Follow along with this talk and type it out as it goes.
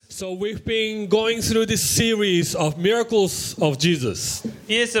So we've been going through this series of miracles of Jesus.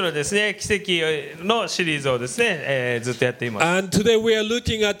 イエスのですね、奇跡のシリーズをですね、ずっとやっています。And today we are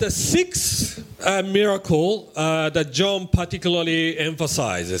looking at the sixth miracle that John particularly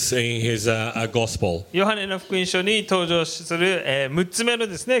emphasizes in his gospel. ヨハネの福音書に登場する6つ目の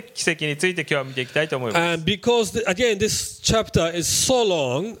ですね、奇跡について今日は見ていきたいと思います。And because again this chapter is so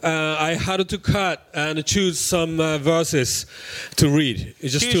long, I had to cut and choose some verses to read.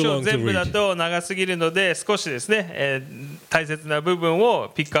 It's just too 9章 long to 全部だ read. と長すぎるので、少しですね、大切な部分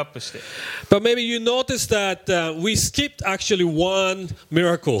をピックアップして。But maybe you noticed that we skipped actually one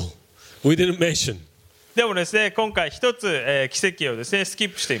miracle we didn't mention. でもですね、今回一つ、奇跡をですね、スキ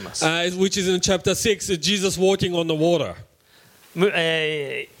ップしています。Which is in chapter 6, Jesus walking on the water.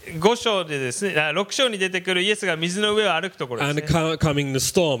 5章でですね、6章に出てくるイエスが水の上を歩くところです And ね。coming the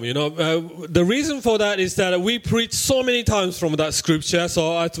storm, you know. The reason for that is that we preached so many times from that scripture,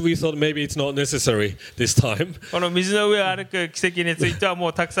 so we thought maybe it's not necessary this time. この水の上を歩く奇跡についてはも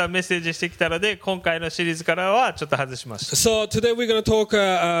うたくさんメッセージしてきたので、今回のシリーズからはちょっと外しました。So today we're going to talk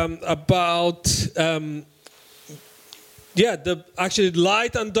about, actually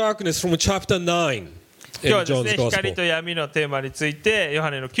light and darkness from chapter 9. 今日はですね、光と闇のテーマについてヨ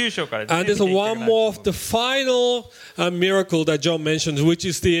ハネの9章からですね、 And there's one more of the final miracle that John mentions, which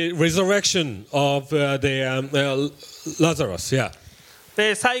is the resurrection of Lazarus. Yeah.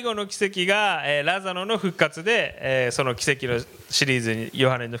 で最後の奇跡が、ラザロの復活で、その奇跡のシリーズにヨ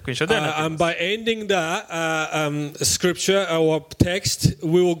ハネの福音書ではなってい And ます。 by ending that scripture or text,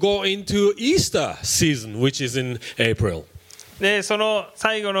 we will go into Easter season, which is in April. でその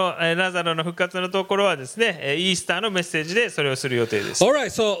最後の、ラザロの復活のところはですね、イースターのメッセージでそれをする予定です。 All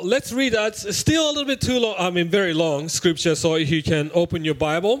right, so let's read that. It's still a little bit too long, very long scripture, so if you can open your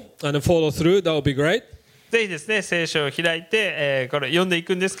Bible and follow through, that would be great. ぜひですね、聖書を開いて、これ読んでい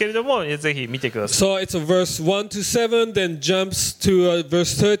くんですけれども、ぜひ見てください。 So it's verse 1 to 7, then jumps to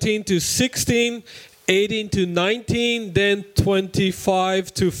verse 13 to 16, 18 to 19, then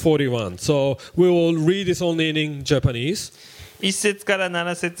 25 to 41. So we will read this only in Japanese. 1節から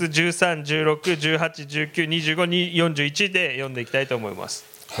7節、13、16、18、19、25、41で読んでいきたいと思います。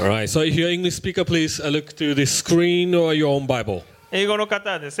 All right, so if you're an English speaker, please look to the screen or your own Bible. 英語の方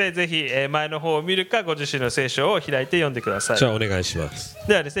はですね、ぜひ前の方を見るか、ご自身の聖書を開いて読んでください。じゃあお願いします。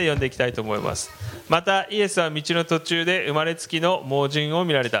ではですね、読んでいきたいと思います。またイエスは道の途中で生まれつきの盲人を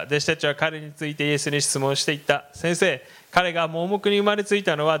見られた。弟子たちは彼についてイエスに質問していった。先生、彼が盲目に生まれつい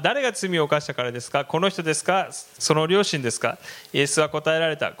たのは誰が罪を犯したからですか？この人ですか？その両親ですか？イエスは答えら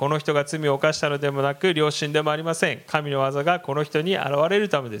れた。この人が罪を犯したのでもなく、両親でもありません。神の技がこの人に現れる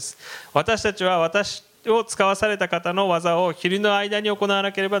ためです。私たちは私を使わされた方の技を昼の間に行わ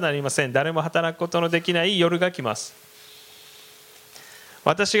なければなりません。誰も働くことのできない夜が来ます。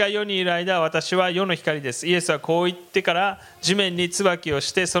私が世にいる間、私は世の光です。イエスはこう言ってから地面に椿を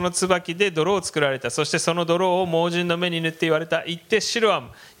して、その椿で泥を作られた。そしてその泥を盲人の目に塗って言われた。行ってシロアム、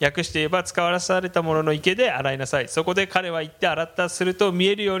訳して言えば使わされたものの池で洗いなさい。そこで彼は行って洗った。すると見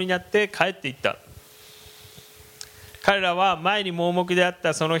えるようになって帰っていった。彼らは前に盲目であっ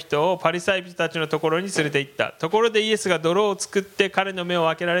たその人をパリサイ人たちのところに連れて行った。ところでイエスが泥を作って彼の目を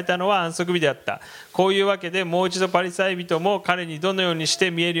開けられたのは安息日であった。こういうわけでもう一度パリサイ人も彼にどのようにして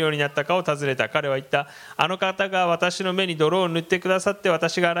見えるようになったかを尋ねた。彼は言った。あの方が私の目に泥を塗ってくださって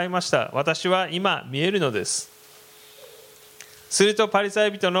私が洗いました。私は今見えるのです。するとパリサ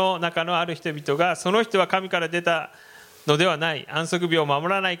イ人の中のある人々が、その人は神から出たのではない、安息日を守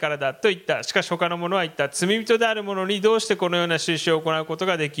らないからだと言った。しかし他の者は言った。罪人である者にどうしてこのような印を行うこと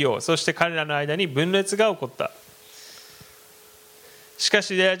ができよう。そして彼らの間に分裂が起こった。しか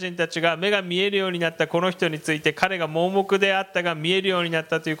しユダヤ人たちが目が見えるようになったこの人について、彼が盲目であったが見えるようになっ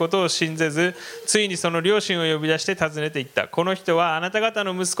たということを信ぜず、ついにその両親を呼び出して尋ねていった。この人はあなた方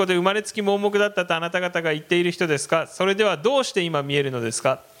の息子で生まれつき盲目だったとあなた方が言っている人ですか？それではどうして今見えるのです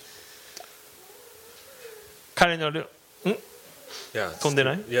か？彼の飛んで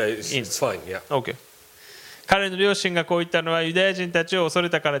ない？ Yeah, it's fine. Yeah. OK。彼の両親がこう言ったのはユダヤ人たちを恐れ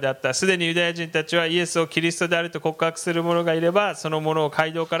たからであった。すでにユダヤ人たちはイエスをキリストであると告白する者がいれば、その者を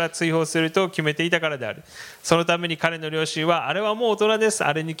街道から追放すると決めていたからである。そのために彼の両親は、あれはもう大人です。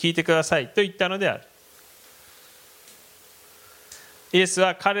あれに聞いてくださいと言ったのである。イエス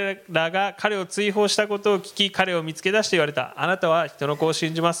は彼らが彼を追放したことを聞き、彼を見つけ出して言われた。あなたは人の子を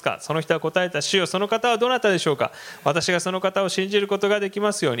信じますか？その人は答えた。主よ、その方はどなたでしょうか？私がその方を信じることができ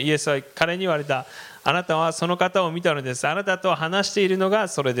ますように。イエスは彼に言われた。あなたはその方を見たのです。あなたと話しているのが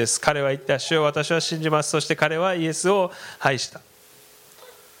それです。彼は言った。主よ、私は信じます。そして彼はイエスを拝した。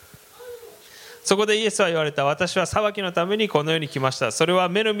そこでイエスは言われた。私は裁きのためにこの世に来ました。それは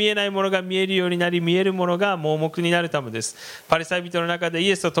目の見えないものが見えるようになり、見えるものが盲目になるためです。パリサイ人の中でイ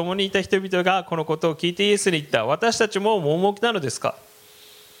エスと共にいた人々がこのことを聞いてイエスに言った。私たちも盲目なのですか？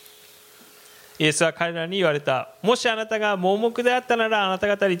イエスは彼らに言われた。もしあなたが盲目であったならあなた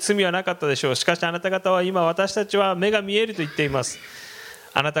方に罪はなかったでしょう。しかしあなた方は今私たちは目が見えると言っています。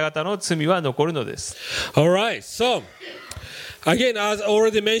あなた方の罪は残るのです。 Alright, so again, as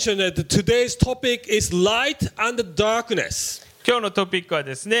already mentioned, that today's topic is light and darkness. 今日のトピックは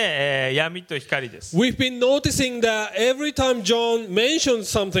ですね、闇と光です。 We've been noticing that every time John mentions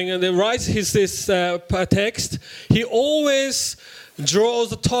something and then writes this text, he always draws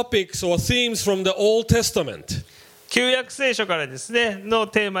the topics or themes from the Old Testament. 旧約聖書からですねの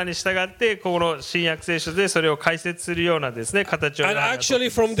テーマに従ってこの新約聖書でそれを解説するようなですね形を And actually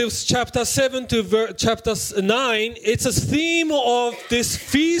from this chapter 7 to chapter 9, it's a theme of this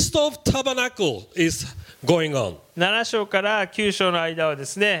Feast of Tabernacle is going on. 7章から9章の間はで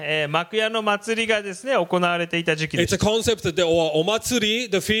すね、幕屋の祭りがですね行われていた時期で It's す。 a concept that or omatsuri,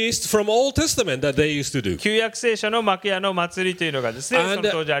 the feast from Old Testament that they used to do. 旧約聖書の幕屋の祭りというのがですねその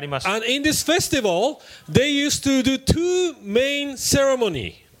当時ありました。 And in this festival, they used to do two main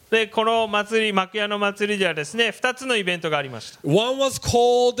ceremonies. でこの祭り幕屋の祭りではですね2つのイベントがありました。 One was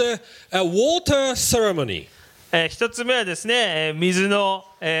called a water ceremony. 1つ目はですね水の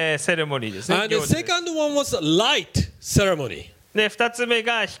セレモニーですね。 And the 行事です second one was light ceremony. で2つ目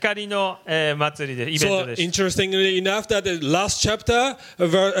が光の祭りでイベン So トでした。 interestingly enough, that the last chapter,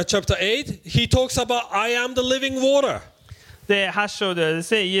 chapter 8, he talks about I am the living water. で8章ではで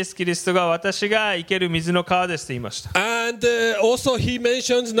すねイエス・キリストが私が生ける水の川ですと言いました。 And also he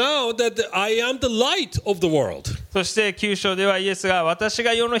mentions now that I am the light of the world. そして9章ではイエスが私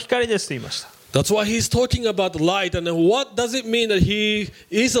が世の光ですと言いました。 That's why he's talking about light. And what does it mean that he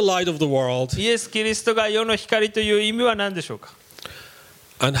is the light of the world? イエス・キリストが世の光という意味は何でしょうか？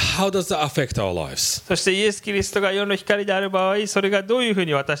 And how does that affect our lives? そしてイエス・キリストが世の光である場合それがどういうふう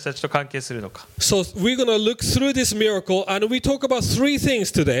に私たちと関係するのか。 So we're going to look through this miracle and we talk about three things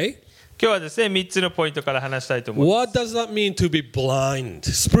today. 今日はですね3つのポイントから話したいと思います。 What does that mean to be blind,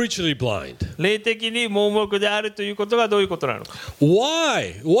 spiritually blind? 霊的に盲目であるということがどういうことなのか。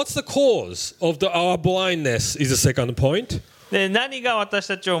 Why? What's the cause of our blindness is the second point. で何が私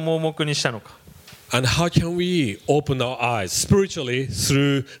たちを盲目にしたのか。 And how can we open our eyes spiritually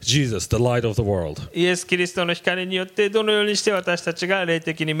through Jesus, the light of the world? イエス・キリストの光によってどのようにして私たちが霊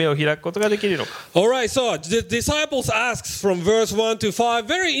的に目を開くことができるのか。 Alright, so the disciples asks from verse 1 to 5,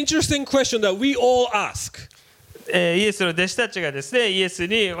 very interesting question that we all ask. イエスの弟子たちがですねイエス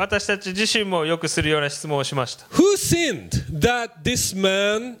に私たち自身もよくするような質問をしました。 Who sinned that this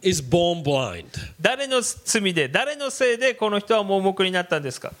man is born blind? 誰の罪で誰のせいでこの人は盲目になったん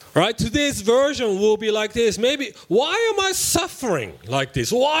ですか。 Right, today's version will be like this. Maybe, why am I suffering like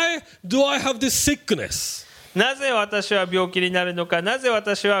this? Why do I have this sickness? なぜ私は病気になるのか、なぜ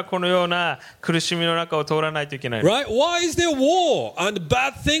私はこのような苦しみの中を通らないといけないのか。 Right? Why is there war and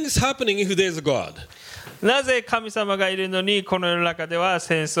bad things happening if there's a God? なぜ神様がいるのにこの世の中では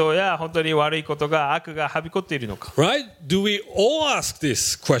戦争や本当に悪いことが悪がはびこっているのか。 Right? Do we all ask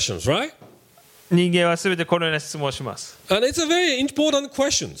these questions, right? 人間はすべてこのような質問をします。 And it's a very important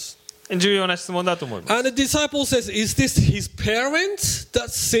questions. 重要な質問だと思います。 And the disciple says, is this his parents that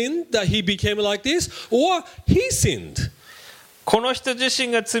sinned that he became like this? Or he sinned? この人自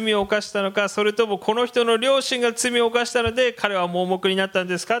身が罪を犯したのか、それともこの人の両親が罪を犯したので彼は盲目になったん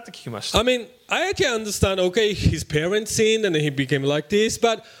ですかって聞きました。 I mean, I can understand, okay, his parents sinned and he became like this,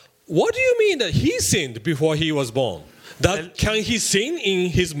 but what do you mean that he sinned before he was born? That can he sin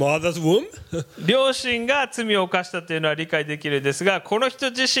in his mother's womb? 両親が罪を犯したというのは理解できるんですが、この人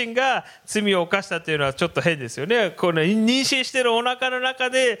自身が罪を犯したというのはちょっと変ですよね。この妊娠しているお腹の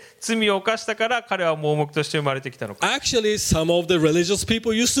中で罪を犯したから彼は盲目として生まれてきたのか。 Actually, some of the religious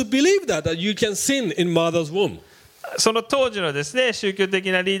people used to believe that you can sin in mother's womb. その当時のですね宗教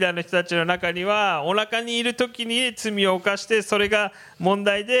的なリーダーの人たちの中にはお腹にいる時に罪を犯してそれが問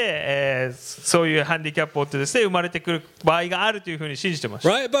題で、そういうハンディキャップを負ってですね生まれてくる場合があるというふうに信じてました。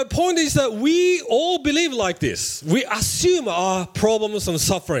 Right? But point is that we all believe like this. We assume our problems and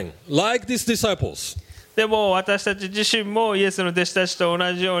suffering, like these disciples. でも私たち自身もイエスの弟子たちと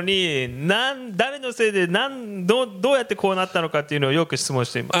同じように誰のせいでどうやってこうなったのかっていうのをよく質問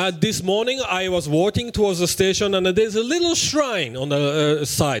しています。 This morning I was walking towards the station and there's a little shrine on the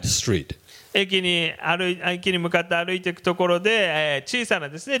side street. 駅に向かって歩いていくところで、小さな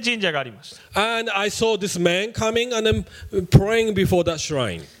ですね、神社がありました。And I saw this man coming and then praying before that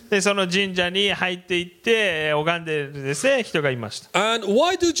shrine. でその神社に入っていって拝んでいるですね、人がいました。And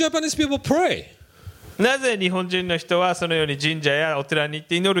why do Japanese people pray? なぜ日本人の人はそのように神社やお寺に行っ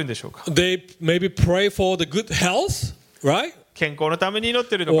て祈るんでしょうか。 They maybe pray for the good health, right? 健康のために祈っ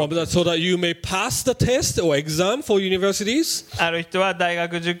ているの Or か。so that you may pass the test or exam for universities. ある人は大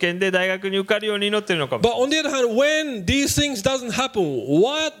学受験で大学に受かるように祈っているのかも。 But on the other hand, when these things doesn't happen,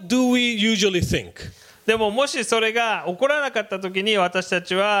 what do we usually think? でももしそれが起こらなかった時に私た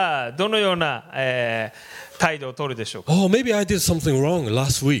ちはどのような、態度を取るでしょうか。 Oh, maybe I did something wrong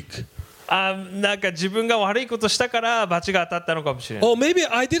last week. なんか自分が悪いことしたから罰が当たったのかもしれない。 Or maybe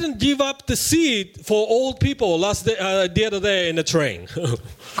I didn't give up the seat for old people the other day in the train.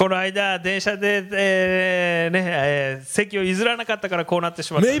 この間電車で、席を譲らなかったからこうなって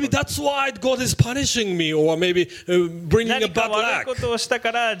しまった。 Maybe that's why God is punishing me, or maybe bringing a 何か bad 悪いこ luck. とをした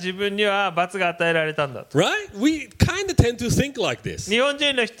から自分には罰が与えられたんだと。 Right? We kind of tend to think like this. 日本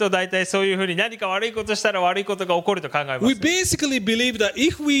人の人大体そういうふうに何か悪いことしたら悪いことが起こると考えます。 We basically believe that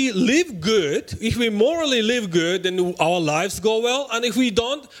if we live good, if we morally live good, then our lives go well, and if we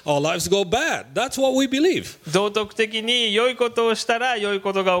don't, our lives go bad. That's what we believe. 道徳的に良いことをしたら良い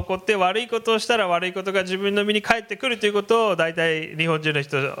ことが起こって、悪いことをしたら悪いことが自分の身に返ってくるということを大体日本人の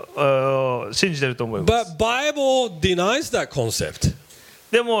人信じていると思います。 But Bible denies that concept.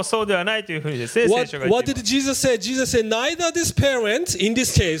 でもそうではないというふうにですね、聖書が言っ What ていま did す。 Jesus say? Jesus said, neither this parent, in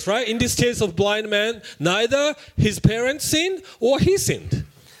this case, right? In this case of blind man, neither his parents sinned or he sinned.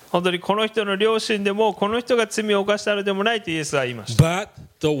 本当にこの人の両親でもこの人が罪を犯したのでもないとイエスは言いました。 But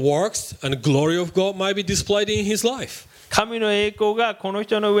the works and glory of God might be displayed in his life. 神の栄光がこの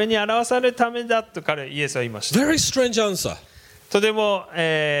人の上に表されるためだとイエスは言いました。 Very strange answer. とても、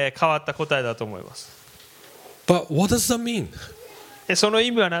変わった答えだと思います。 But what does that mean? その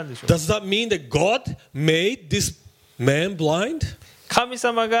意味は何でしょうか。 Does that mean that God made this man blind? 神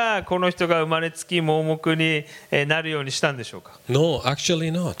様がこの人が生まれつき盲目になるようにしたんでしょうか。 No,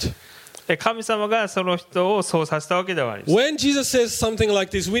 actually not. 神様がその人をそうさせたわけではないです。 When Jesus says something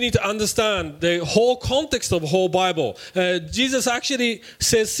like this, we need to understand the whole context of the whole Bible. Jesus actually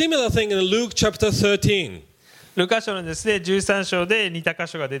says similar thing in Luke chapter 13. ルカ書のですね、13章で似た箇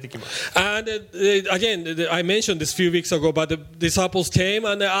所が出てきます。 And again, I mentioned this a few weeks ago, but the disciples came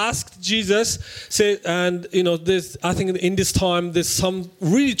and they asked Jesus, and this, I think in this time, there's some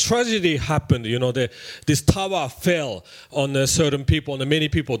really tragedy happened. This tower fell on certain people, and many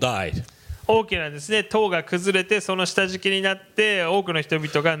people died. 大きなですね、塔が崩れてその下敷きになって多くの人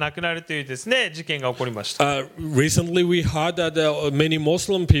々が亡くなるというですね、事件が起こりました。 Recently, we heard that many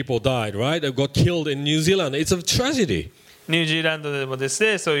Muslim people died, right? They got killed in New Zealand. It's a tragedy. ニュージーランドでもです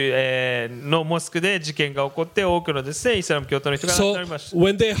ね、そういう、のモスクで事件が起こって多くのですね、イスラム教徒の人が亡くなりました。 So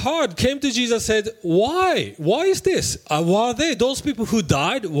when they came to Jesus, said, "Why? Why is this? Were those people who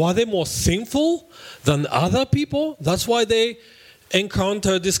died? Were they more sinful than other people? That's why they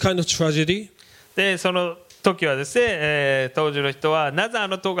encountered this kind of tragedy." でその時はですね、当時の人はなぜあ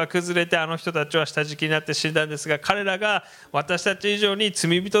の塔が崩れてあの人たちは下敷きになって死んだんですが、彼らが私たち以上に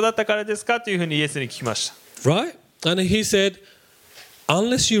罪人だったからですかというふうにイエスに聞きました。 Right? And he said,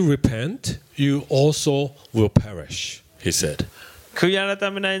 "Unless you repent, you also will perish," he said. 悔い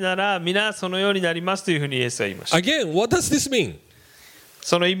改めないなら皆そのようになりますというふうにイエスは言いました。 Again, what does this mean?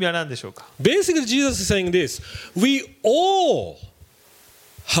 その意味は何でしょうか。 Basically, Jesus is saying this: we all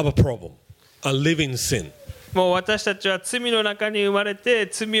have a problem and live in sin. もう私たちは罪の中に生まれて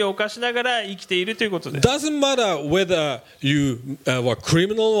罪を犯しながら生きているということです。 Doesn't matter whether you were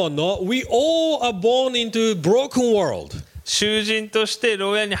criminal or not. We all are born into a broken world. 囚人として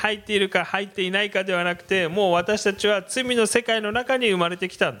牢屋に入っているか入っていないかではなくて、もう私たちは罪の世界の中に生まれて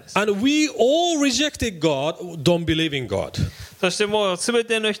きたんです。 And we all rejected God, don't believe in God. そしてもう全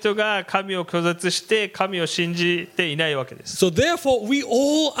ての人が神を拒絶して神を信じていないわけです。 So therefore, we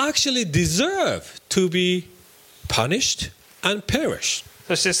all actually deserve to be punished and perish.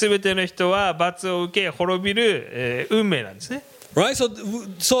 そして全ての人は罰を受け滅びる、運命なんですね。 Right?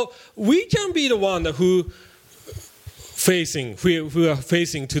 So we can be the one who are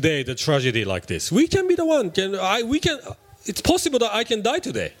facing today the tragedy like this. We can be the one. It's possible that I can die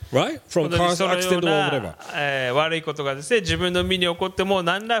today, right? From 本当 car にそのよう accident or な whatever. 悪いことがですね、自分の身に起こっても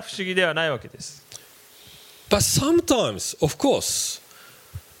何ら不思議ではないわけです。 But sometimes, of course,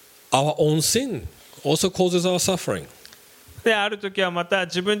 our own sin also causes our suffering. である時はまた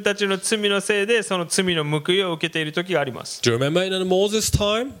自分たちの罪のせいでその罪の報いを受けている時があります。 Do you remember in Moses'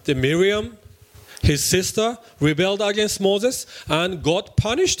 time, the Miriam, his sister, rebelled against Moses, and God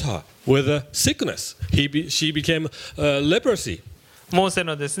punished her with a sickness. She became leprosy. モーセ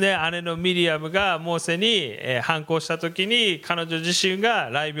のですね、姉のミリアムがモーセに反抗した時に彼女自身が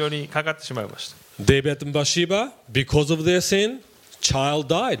雷病にかかってしまいました。David and Bathsheba, because of their sin, child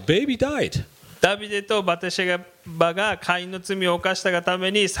died, baby died. ダビデとバテシェバがカインの罪を犯したがた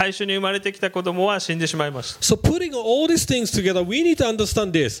めに最初に生まれてきた子供は死んでしまいました。So putting all these things together, we need to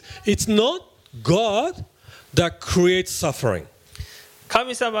understand this. It's not God that creates suffering.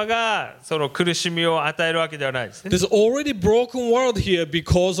 神様がその苦しみを与えるわけではないですね。 There's already broken world here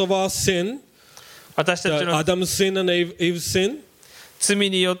because of our sin, 私たちの Adam's sin and Eve's sin. 罪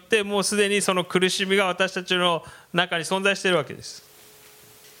によってもうすでにその苦しみが私たちの中に存在しているわけです。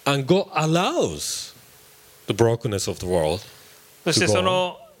And God allows the brokenness of the world. そしてそ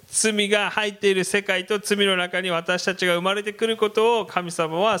の罪が入っている世界と罪の中に私たちが生まれてくることを神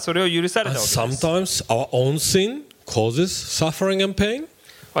様はそれを許され And たわけです。 sometimes our own sin causes suffering and pain.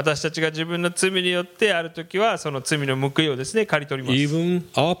 私たちが自分の罪によってある時はその罪の報いをですね刈り取ります。 Even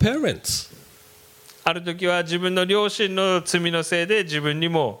our parents. ある時は自分の両親の罪のせいで自分に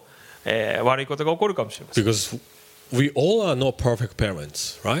も、悪いことが起こるかもしれません。 Because we all are not perfect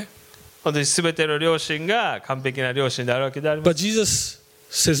parents, right? 本当に全ての両親が完璧な両親であるわけであります。 But Jesus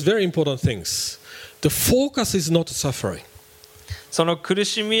says very important things. The focus is not suffering. その苦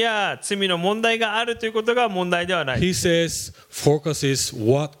しみや罪の問題があるということが問題ではない。 He says focus is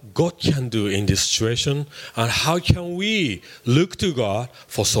what God can do in this situation and how can we look to God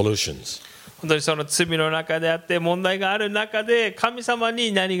for solutions. 本当にその罪の中であって問題がある中で神様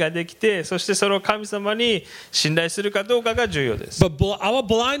に何ができて、そしてその神様に信頼するかどうかが重要です。 But our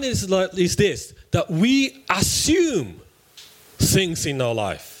blindness is this, that we assume things in our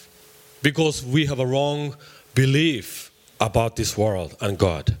life because we have a wrong belief about this world and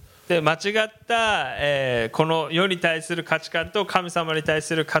God. で間違った、この世に対する価値観と神様に対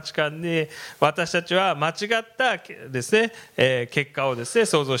する価値観に私たちは間違ったですね、結果をですね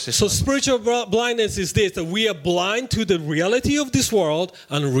想像してしま So う。 spiritual blindness is this, that we are blind to the reality of this world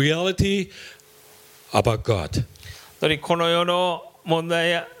and reality about God. 本当にこの世の問題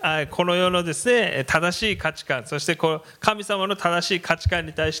やこの世のですね正しい価値観、そして神様の正しい価値観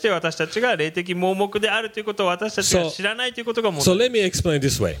に対して私たちが霊的盲目であるということを私たちが知らないということが問 So 題 let me explain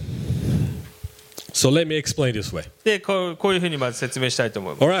this way. でこういうふうにまず説明したいと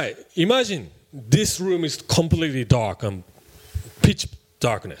思います。 All right, imagine this room is completely dark and pitch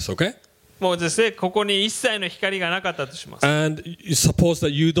darkness, okay? もうですねここに一切の光がなかったとします。 And you suppose that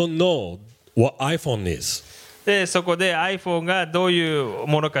you don't know what iPhone is. でそこで iPhone がどういう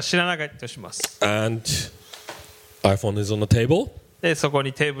ものか知らなかったとします。 And iPhone is on the table. でそこ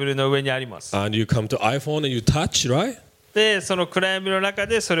にテーブルの上にあります。 And you come to iPhone and you touch, right? でその暗闇の中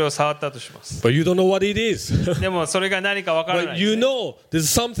でそれを触ったとします。 But you don't know what it is. でもそれが何か分からな But い、 you know there's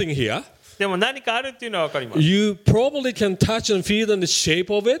something here. でも何かあるっていうのは分かります。 You probably can touch and feel the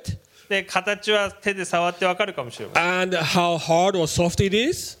shape of it で形は手で触って分かるかもしれません。 and how hard or soft it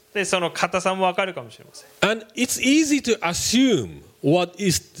is. でその硬さも分かるかもしれません。 And it's easy to assume what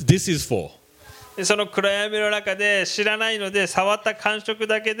this is for. でその暗闇の中で知らないので触った感触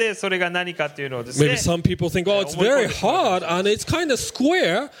だけでそれが何かっていうのをですね Maybe some people think, oh, it's very hard and it's kind of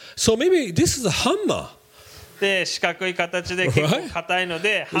square, so maybe this is a hammer. で四角い形で結構硬いの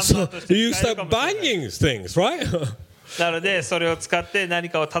でハンマー So として you 使えるか start もしれない。 banging things, right? なのでそれを使って何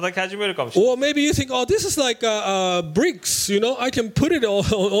かを叩き始めるかもしれない。 Or maybe you think, oh, this is like bricks, you know, I can put it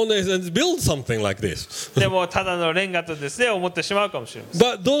on this and build something like this. でもただのレンガとですね思ってしまうかもしれません。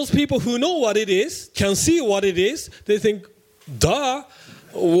 But those people who know what it is, can see what it is, they think, duh,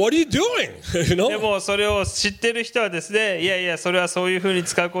 what are you doing? You で know? もそれを知っている人はですねいやいやそれはそういうふうに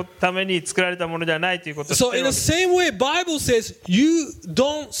使うために作られたものではないということを知って So い in る the わけです。 same way, Bible says you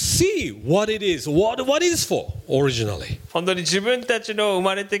don't see what it is, what it is for originally. 本当に自分たちの生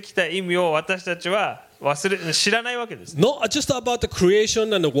まれてきた意味を私たちは知らないわけです。 Not just about the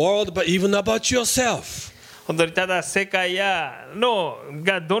creation and the world, but even about yourself. 本当にただ世界が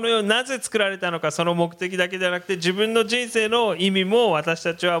どのようになぜ作られたのかその目的だけではなくて自分の人生の意味も私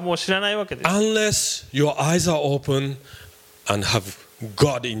たちはもう知らないわけです。 Unless your eyes are open and have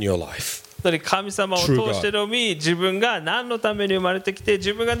God in your life. 本当に神様を通してのみ自分が何のために生まれてきて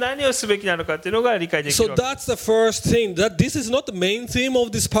自分が何をすべきなのかというのが理解できる So わけです。 that's the first thing. That this is not the main theme of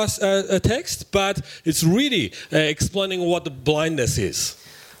this text, but it's really explaining what the blindness is.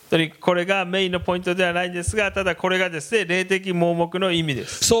 これがメインのポイントではないんですが、ただこれがですね、霊的盲目の意味で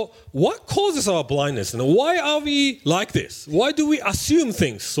す。So, what causes our blindness? And why are we like this? Why do we assume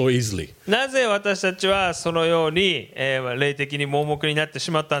things so easily? なぜ私たちはそのように、霊的に盲目になってし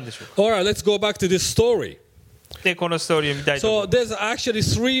まったんでしょうか。 Alright, let's go back to this story. で、このストーリーを見たいと So, 思います。 there's actually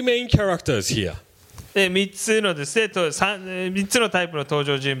three main characters here. で、3つのですね、3つのタイプの登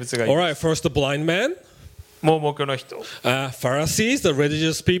場人物がいます。 Alright, first the blind man, 盲目の人、 Pharisees, the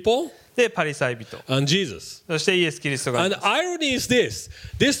religious people, で、パリサイ人、 and Jesus. そしてイエス・キリストがい And ます。 the irony is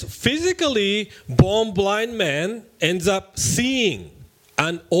this physically born blind man ends up seeing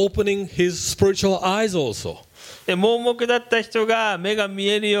and opening his spiritual eyes also. で、盲目だった人が目が見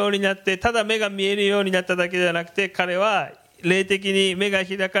えるようになって、ただ目が見えるようになっただけではなくて、彼は霊的に目が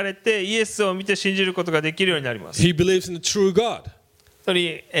開かれてイエスを見て信じることができるようになります。 He believes in the true God. そ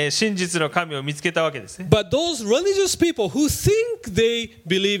れに真実の神を見つけたわけですね。 But those religious people who think they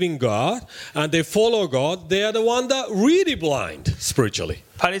believe in God and they follow God, they are the one that really blind spiritually.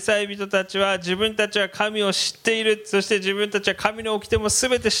 パリサイ人たちは自分たちは神を知っている、そして自分たちは神の掟も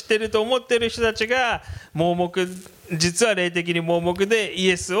全て知っていると思っている人たちが盲目、実は霊的に盲目でイ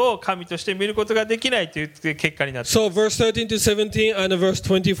エスを神として見ることができないという結果になっています。 So verse 13 to 17 and verse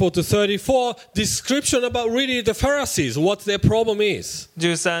 24 to 34, description about really the Pharisees, what their problem is.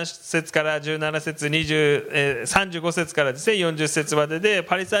 13節から17節、35節からですね、40節までで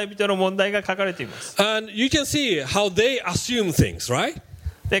パリサイ人の問題が書かれています。 And you can see how they assume things, right?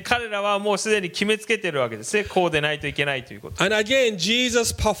 で、彼らはもうすでに決めつけているわけですね。こうでないといけないということ。 And again,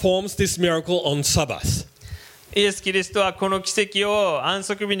 Jesus performs this miracle on Sabbath. イエス・キリストはこの奇跡を安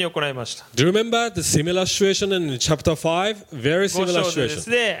息日に行いました。 Do you remember the similar situation in chapter 5? Very 5 similar 章でです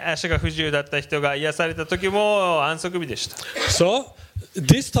situation. ね、足が不自由だった人が癒された時も安息日でした。 So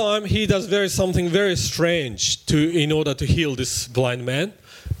this time he does something very strange in order to heal this blind man.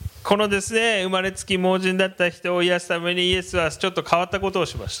 このですね、生まれつき盲人だった人を癒すためにイエスはちょっと変わったことを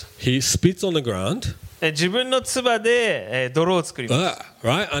しました。 He spits on the ground, 自分の唾で泥を作ります。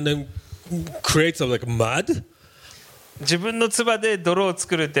 right, and then creates like mud. 自分の唾で泥を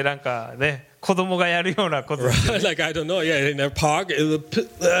作るってなんかね、子供がやるようなことです。 Like I don't know, yeah, in a park, and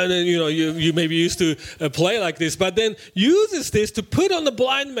then, you maybe used to play like this, but then uses this to put on the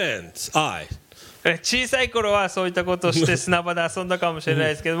blind man's eye. 小さい頃はそういったことをして砂場で遊んだかもしれない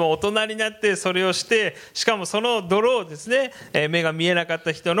ですけども、大人になってそれをして、しかもその泥をですね、目が見えなかっ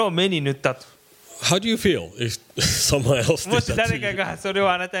た人の目に塗ったと。How do you feel if someone else も did し that 誰 to か you? がそれ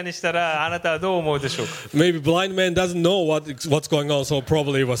をあなたにしたら、あなたはどう思うでしょうか。 Maybe blind man doesn't know what's going on, so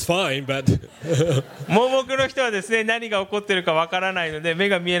probably it was fine, but 盲目の人はですね、何が起こっているかわからないので、目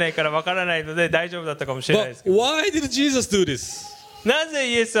が見えないからわからないので大丈夫だったかもしれないで but すけど、 why did Jesus do this? なぜ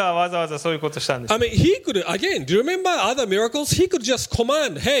イエスはわざわざそういうことをしたんでしょ I mean, he could, again, do you remember other miracles? He could just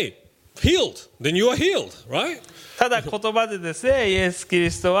command, hey, healed, then you are healed, right? ただ言葉でですね、イエス・キリ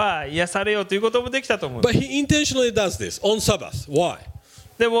ストは癒されようということもできたと思う。 But he intentionally does this on Sabbath. Why?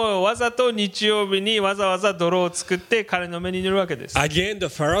 でもわざと日曜日にわざわざ泥を作って彼の目に塗るわけです。 Again, the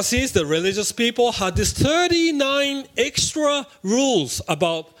Pharisees, the religious people, had this 39 extra rules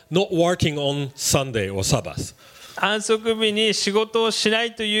about not working on Sunday or Sabbath. 安息日に仕事をしな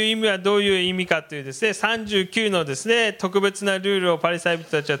いという意味はどういう意味かというですね、39のですね、特別なルールをパリサイ人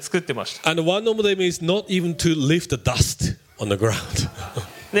たちは作ってました。 And one of them is not even to lift the dust on the ground.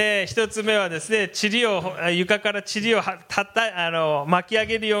 で、一つ目はですね、床から塵を巻き上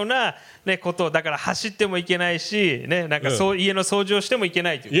げるような、ね、ことだから走ってもいけないし、ね、なんか家の掃除をしてもいけ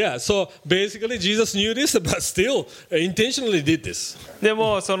ないという。 Yeah, so basically Jesus knew this, but still intentionally did this. で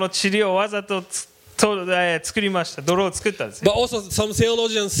もその塵をわざと作りました。泥を作ったんですね。 But also some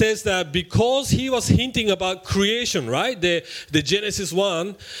theologian says that because he was hinting about creation, right? The Genesis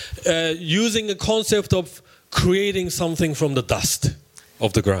 1, using a concept of creating something from the dust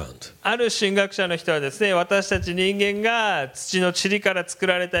of the ground. ある神学者の人はですね、私たち人間が土の塵から作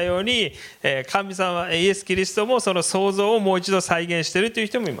られたように、神様イエス・キリストもその創造をもう一度再現しているという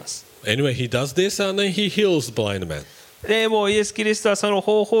人もいます。 Anyway, he does this and then he heals the blind man. でもうイエス・キリストはその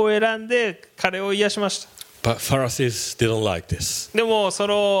方法を選んで彼を癒しました。 But Pharisees didn't like this. でもそ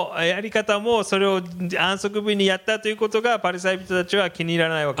のやり方もそれを安息日にやったということがパリサイ人たちは気に入ら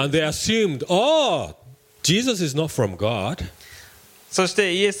ないわけ And で they す。 assumed, oh, Jesus is not from God. そし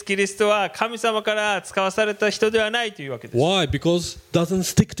てイエス・キリストは神様から使わされた人ではないというわけです。 Why? Because doesn't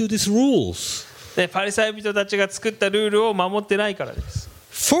stick to these rules. でパリサイ人たちが作ったルールを守ってないからです。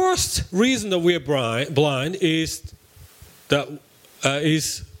 First reason that we are blind is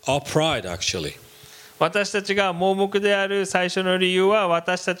our pride, actually. 私たちが盲目である最初の理由は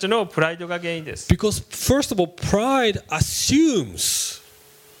私たちのプライドが原因です。 Because first of all, pride assumes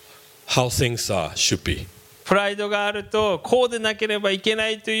how things should be. プライドがあるとこうでなければいけな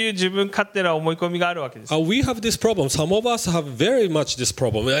いという自分勝手な思い込みがあるわけです。We have this problem. Some of us have very much this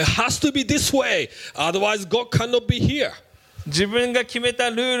problem. It has to be this way. Otherwise, God cannot be here. 自分が決めた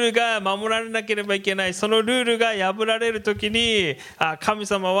ルールが守られなければいけない。そのルールが破られるときに神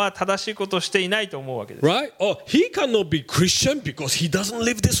様は正しいことをしていないと思うわけです。Right? Oh, he cannot be Christian because he doesn't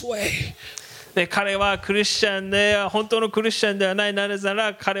live this way. で彼はクリスチャンで本当のクリスチャンではない。なぜな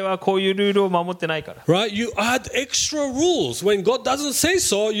ら彼はこういうルールを守ってないから。Right? You add extra rules. When God doesn't say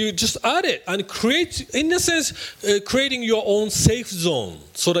so, you just add it and create, in a sense, creating your own safe zone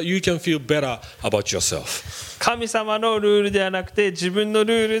so that you can feel better about yourself. 神様のルールではなくて自分の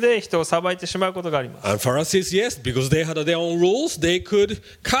ルールで人を裁いてしまうことがあります。And Pharisees, yes, because they had their own rules, they could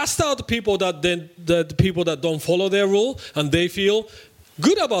cast out people that don't follow their rule, and they feel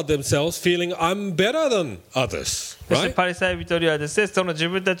good about themselves, feeling I'm better than others. そして Right? パリサイ人にはですね、その自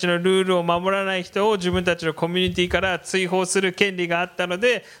分たちのルールを守らない人を自分たちのコミュニティから追放する権利があったの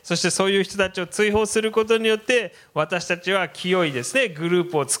で、そしてそういう人たちを追放することによって私たちは清いですねグル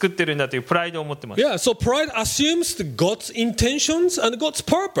ープを作ってるんだというプライドを持ってます。 Yeah, so pride assumes God's intentions and God's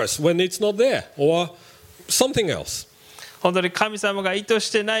purpose when it's not there or something else. 本当に神様が意図し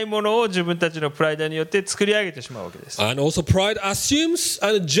てないものを自分たちのプライドによって作り上げてしまうわけです。 And also pride assumes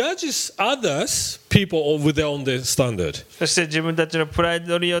and judges others, people with their own standard. そして自分たちのプライ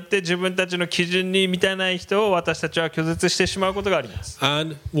ドによって自分たちの基準に満たない人を私たちは拒絶してしまうことがあります。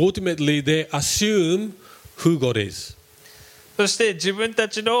 And ultimately they assume who God is. そして自分た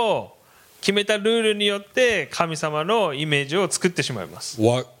ちの決めたルールによって神様のイメージを作ってしまいます。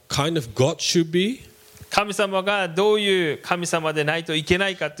 What kind of God should be? 神様がどういう神様でないといけな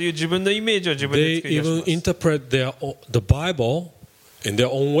いかという自分のイメージを自分で They 作り出し even ます。 interpret the Bible in their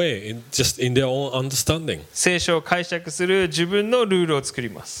own way, just in their own understanding. 聖書を解釈する自分のルールを作り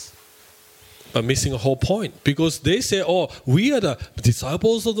ます。 But missing a whole point because they say, "Oh, we are the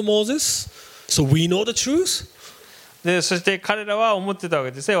disciples of Moses, so we know the truth." でそして彼らは思ってたわ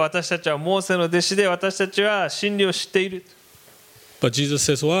けですね。私たちはモーセの弟子で私たちは真理を知っている。 But Jesus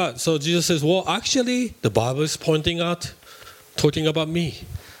says what? So Jesus says, "Well, actually, the Bible is talking about me."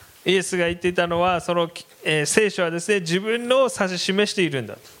 イエスが言っていたのはその、聖書はですね自分の指し示しているん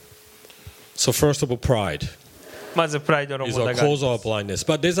だと。 So first of all, pride まずプライドの is 問 our 題があり cause ま of our blindness.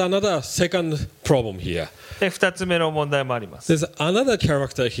 But there's another second problem here. す。で2つ目の問題もあります。 There's another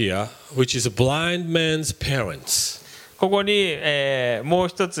character here, which is a blind man's parents. ここに、もう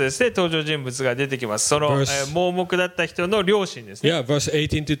一つですね登場人物が出てきます。その、盲目だった人の両親ですね。 Yeah, verse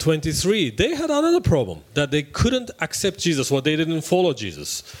 18 to 23. They had another problem that they couldn't accept Jesus, or they didn't follow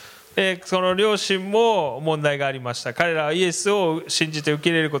Jesus. その両親も問題がありました。彼らはイエスを信じて受け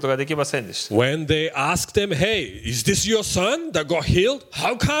入れることができませんでした。 When they asked them, "Hey, is this your son that got healed?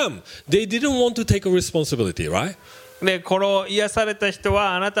 How come?" They didn't want to take a responsibility, right? でこの癒された人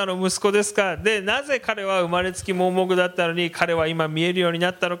はあなたの息子ですか。でなぜ彼は生まれつき盲目だったのに彼は今見えるように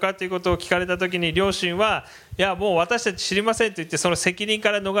なったのかということを聞かれたときに両親はいやもう私たち知りませんと言ってその責任か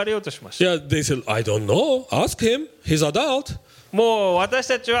ら逃れようとしました。 Yeah, they said, "I don't know. Ask him. He's adult." もう私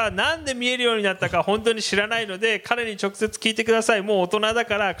たちはなんで見えるようになったか本当に知らないので彼に直接聞いてください。もう大人だ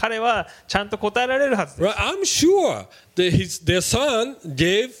から彼はちゃんと答えられるはずです。 Right? I'm sure that their son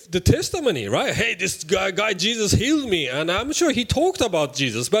gave the testimony, right? Hey, this guy Jesus healed me, and I'm sure he talked about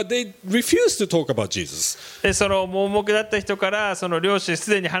Jesus, but they refused to talk about Jesus. でその盲目だった人からその両親す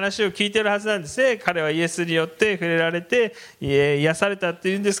でに話を聞いているはずなんですね。彼はイエスによって触れられて癒されたって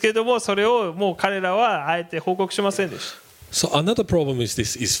いうんですけれどもそれをもう彼らはあえて報告しませんでした。 So another problem is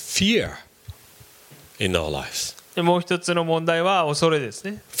fear in our lives. でもう一つの問題は恐れです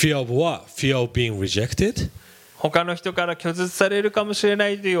ね。 Fear of what? Fear of being rejected. 他の人から拒絶されるかもしれな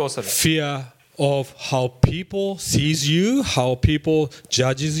いという恐れ。 Fear of how people sees you, how people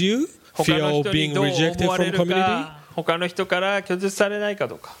judges you. 他 Fear の of 人に being どう rejected 思われ from る community. か、他の人から拒絶されないか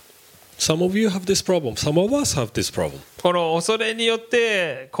どうか。 Some of you have this problem. Some of us have this problem. この恐れによっ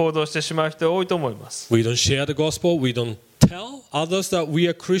て行動してしまう人が多いと思います。 We don't share the gospel. We don't tell others that we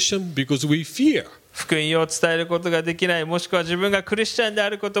are Christian because we fear. 福音を伝えることができない、もしくは自分がクリスチャンであ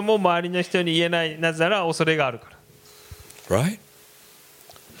ることも周りの人に言えない、なぜなら恐れがあるから。 Right?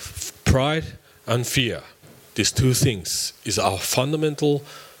 Pride and fear. These two things is our fundamental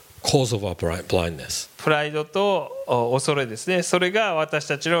cause of our blindness. プライドと恐れですね。それが私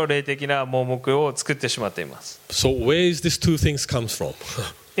たちの霊的な盲目を作ってしまっています。 So where is these two things comes from?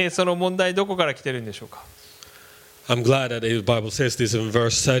 その問題どこから来てるんでしょうか。 I'm glad that the Bible says this in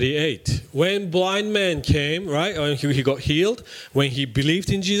verse 38. When blind man came, right, when he got healed, when he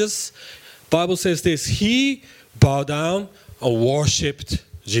believed in Jesus, Bible says this, he bowed down and worshipped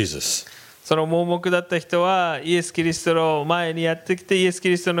Jesus. その盲目だった人はイエス・キリストの前にやってきて、イエス・キ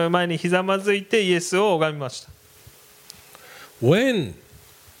リストの前にひざまずいてイエスを拝みました。 When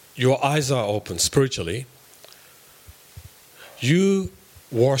your eyes are open spiritually, you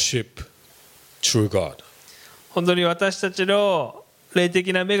worship true God. 本当に私たちの霊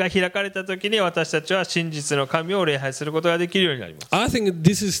的な目が開かれたときに、私たちは真実の神を礼拝することができるようになります。 I think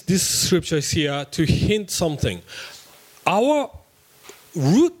this scripture is here to hint something. Our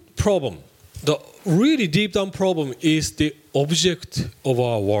root problem, the really deep down problem, is the object of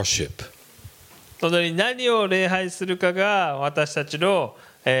our worship. 本当に何を礼拝するかが私たちの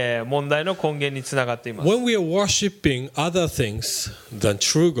問題の根源につながっています。 When we are worshiping other things than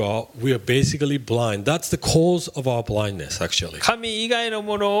true God, we are basically blind. That's the cause of our blindness, actually. 神以外の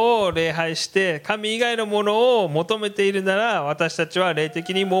ものを礼拝して、神以外のものを求めているなら、私たちは霊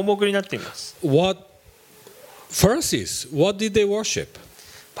的に盲目になっています。 Pharisees, what did they worship?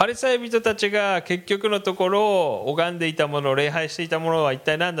 パリサイ人たちが結局のところ拝んでいたもの、礼拝していたものは一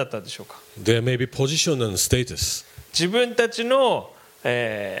体何だったでしょうか。 There may be position and status. 自分たちの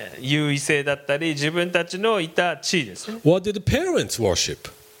優位性だったり、自分たちのいた地位ですね。 What did the parents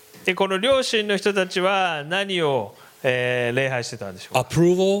worship? でこの両親の人たちは何を、礼拝してたんでしょうか。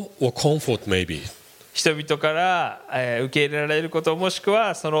 Approval or comfort, maybe. 人々から、受け入れられること、もしく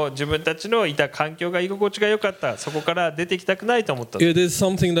はその自分たちのいた環境が居心地が良かった、そこから出てきたくないと思った。 It is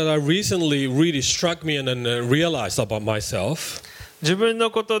something that I recently really struck me and then realized about myself. 自分の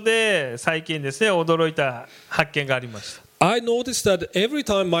ことで最近ですね、驚いた発見がありました。 I noticed that every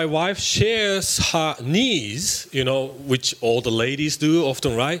time my wife shares her needs, which all the ladies do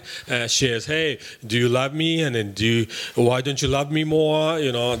often, right? Shares, hey, do you love me? And then why don't you love me more?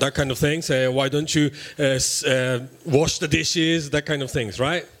 That kind of things. Why don't you wash the dishes? That kind of things,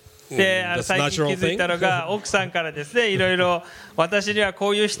 right? で最近気づいたのが、奥さんからですね、いろいろ私にはこ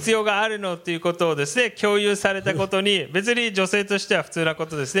ういう必要があるのということをですね、共有されたことに、別に女性としては普通なこ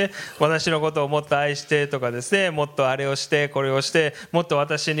とですね。私のことをもっと愛してとかですね、もっとあれをしてこれをして、もっと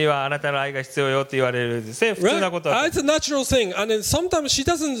私にはあなたの愛が必要よと言われるですね、普通なことだ。 It's a natural thing. And then sometimes she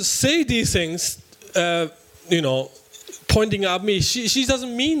doesn't say these things, pointing at me. She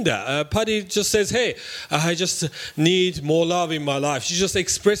doesn't mean that. Patty just says, hey, I just need more love in my life. She's just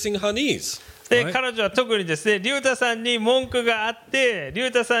expressing her needs. で彼女は特にですね、リュウタさんに文句があって、リュ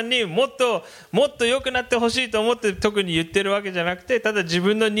ウタさんにもっと良くなってほしいと思って特に言ってるわけじゃなくて、ただ自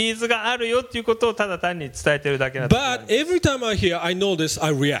分のニーズがあるよっていうことをただ単に伝えてるだけなんです。 But every time I hear, I know this,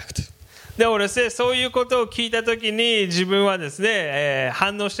 I react. でもですね、そういうことを聞いたときに自分はですね、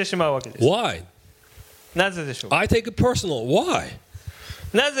反応してしまうわけです。 Why? なぜでしょうか。 I take it personal. Why?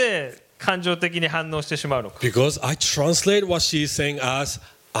 なぜ感情的に反応してしまうのか。 Because I translate what she's saying as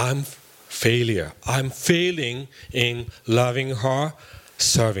I'm failure. I'm failing in loving her,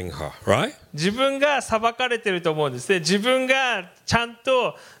 serving her, right? 自分が裁かれてると思うんですね。自分がちゃん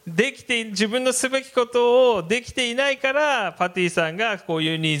と自分のすべきことをできていないから、パティさんがこう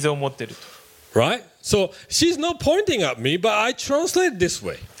いうニーズを持っていると。Right? So she's not pointing at me, but I translate this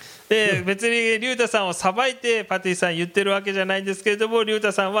way. で別にリュウタさんを裁いてパティさん言ってるわけじゃないんですけれども、リュウ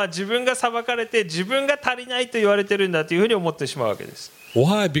タさんは自分が裁かれて自分が足りないと言われてるんだというふうに思ってしまうわけです。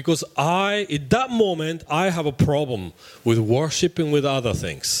 Why? Because in that moment, I have a problem with worshiping with other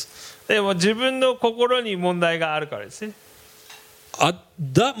things. でも自分の心に問題があるからですね。 At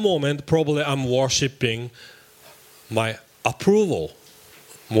that moment, probably I'm worshiping my approval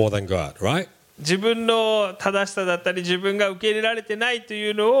more than God, right? 自分の正しさだったり自分が受け入れられてないと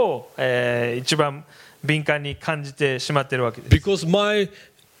いうのを、一番敏感に感じてしまっているわけです。 Because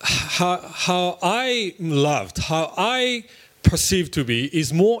how I loved, how I perceived to be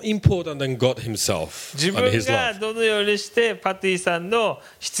is more important than God Himself 自 and 分 His が love. どのようにしてパティさんの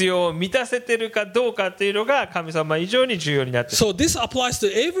必要を満たせているかどうかというのが神様以上に重要になっている。 So this applies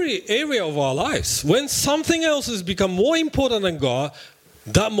to every area of our lives. When something else has become more important than God,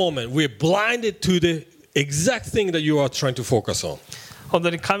 that moment we're blinded to the exact thing that you are trying to focus on. 本当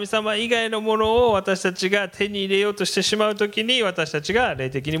に神様以外のものを私たちが手に入れようとしてしまうときに、私たちが霊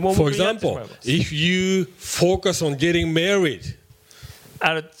的に盲目 For になってしま example, います。 if you focus on getting married,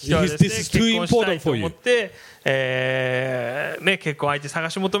 ある人はですね、 This is 結 too 婚したい important と for you. 思って、結婚相手探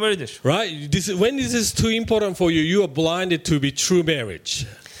し求めるでしょう。 right? When this is too important for you, you are blinded to be true marriage.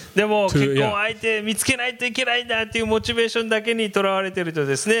 でも To- 結婚相手見つけないといけないんだっていうモチベーションだけにとらわれていると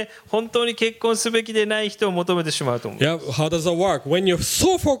ですね、本当に結婚すべきでない人を求めてしまうと思う。 Yeah, how does that work? When you're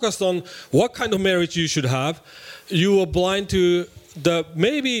so focused on what kind of marriage you should have, you are blind to the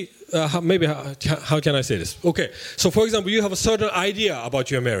maybe maybe how can I say this? Okay, so for example, you have a certain idea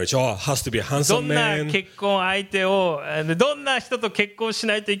about your marriage. Oh, has to be a ど handsome んな man. 結婚相手をどんな人と結婚し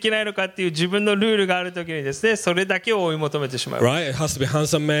ないといけないのかっていう自分のルールがあるときにですね、それだけを追い求めてしまう。 Right? It has to be a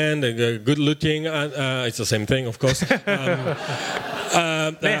handsome man, good looking, and it's the same thing, of course.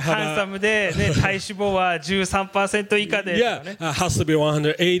 ね、ハンサムで、ね、体脂肪は 13% 以下で、 Yeah, ね、has to be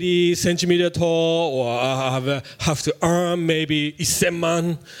 180 centimeter tall, or have to earn maybe 1000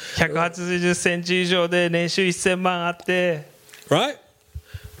万. 180センチ以上で年収1000万あって、 Right?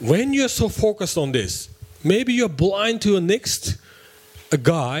 When you're so focused on this, maybe you're blind to a next a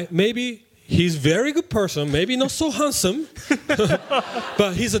guy. Maybe he's very good person, maybe not so handsome,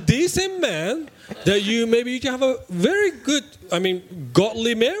 but he's a decent man that maybe you can have a very good,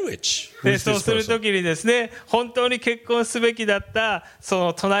 godly marriage で with そう this する person. ときにですね、本当に結婚すべきだったそ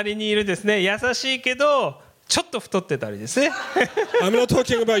の隣にいるですね、優しいけどちょっと太ってたりですね、 I'm not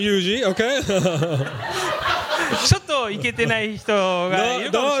talking about Yuji, okay? ちょっとイケてない人がい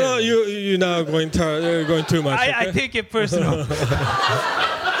るかもしれ No, ない。 you're now going too much. I Okay? take it personal.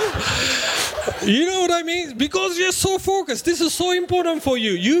 You know what I mean? Because you're so focused. This is so important for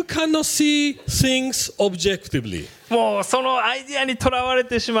you. You cannot see things objectively. もうそのアイディアにとらわれ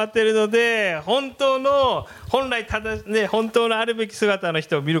てしまっているので、本当の本当のあるべき姿の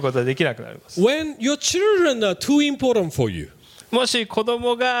人を見ることはできなくなります。 When your children are too important for you, もし子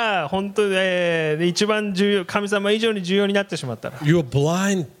供が本当に、一番重要、神様以上に重要になってしまったら、 you're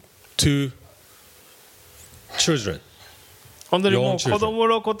blind to children, 本当にもう子供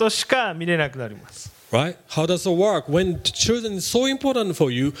のことしか見れなくなります。 right? How does it work? When children is so important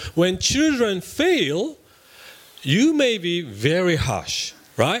for you, when children fail, you may be very harsh,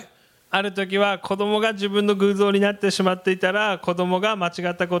 right? ある時は子供が自分の偶像になってしまっていたら、子供が間違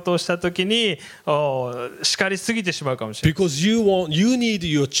ったことをした時に叱りすぎてしまうかもしれない。 Because you need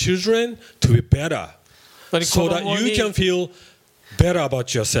your children to be better, 子 so that 供 you に can feel better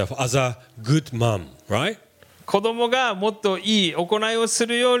about yourself as a good mom, right? 子供がもっといい行いをす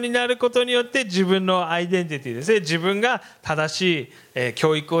るようになることによって自分のアイデンティティですね、自分が正しい、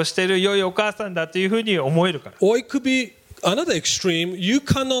教育をしている良いお母さんだというふうに思えるから。 Or it could be another extreme. You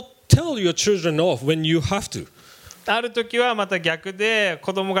cannot tell your children off when you have to. ある時はまた逆で、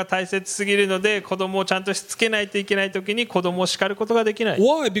子供が大切すぎるので子供をちゃんとしつけないといけない時に子供を叱ることができない。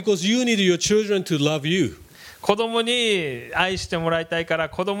 Why? Because you need your children to love you. 子供に愛してもらいたいから、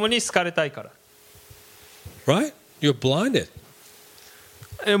子供に好かれたいから。 Right? You're blinded.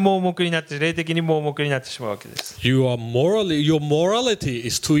 盲目になって、霊的に盲目になってしまうわけです。 Your morality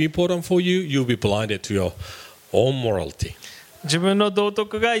is too important for you. You'll be blinded to your own morality. 自分の道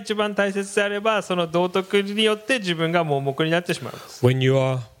徳が一番大切であれば、その道徳によって自分が盲目になってしまうんです。 When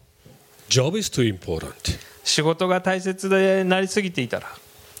your job is too important, 仕事が大切でなりすぎていたら、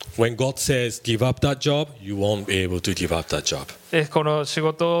 when God says give up that job, you won't be able to give up that job. でこの仕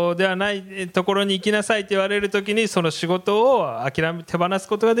事ではないところに行きなさいと言われるときに、その仕事を手放す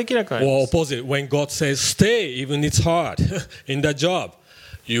ことができなくなり Or ます。 opposite, when God says stay, even it's hard in that job,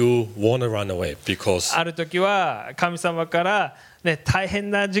 you want to run away because ある時は神様から、ね、大変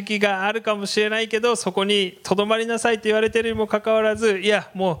な時期があるかもしれないけど、そこにとどまりなさいと言われているにもかかわらず、いや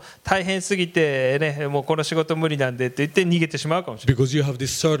もう大変すぎて、ね、もうこの仕事無理なんでって言って逃げてしまうかもしれない。 because you have this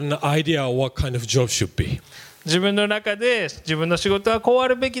certain idea of what kind of job should be. 自分の中で自分の仕事はこうあ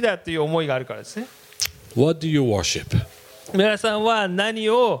るべきだという思いがあるからですね。 What do you worship? 皆さんは何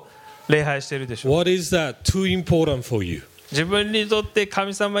を礼拝しているでしょうか。 What is that too important for you? 自分にとって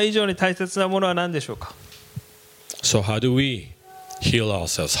神様以上に大切なものは何でしょうか。 So how do we heal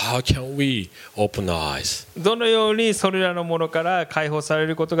ourselves? How can we open our eyes? どのようにそれらのものから解放され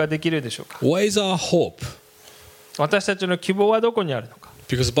ることができるでしょうか。 What is our hope? 私たちの希望はどこにあるのか。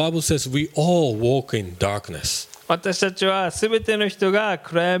 Because the Bible says we all walk in darkness. 私たちはすべての人が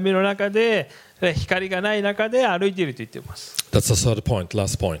暗闇の中で、光がない中で歩いていると言っています。 That's the third point,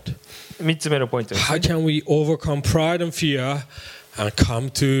 last point. 3つ目のポイントです、 How ね。 can we overcome pride and fear and come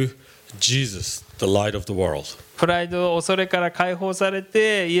to Jesus, the light of the world? プライド、恐れから解放され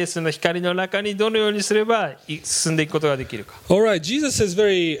て、イエスの光の中にどのようにすれば進んでいくことができるか。 All right, Jesus says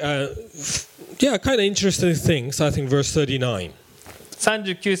very, kind of interesting things, I think, verse 39.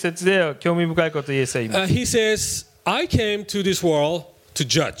 39節で興味深いことをイエスは言います。 He says, I came to this world to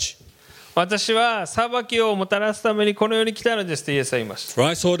judge. 私は裁きをもたらすためにこの世に来たのですとイエスは言いました。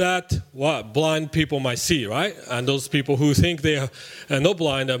 Right, so that blind people might see, right? And those people who think they are not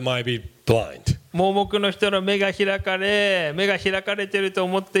blind might be blind. 盲目の人の目が開かれていると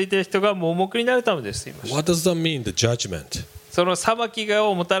思っていた人が盲目になるためですと言いました。 What does that mean, the judgment? その裁き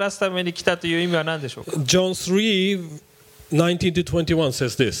をもたらすために来たという意味は何でしょうか。 John 3, 19 to 21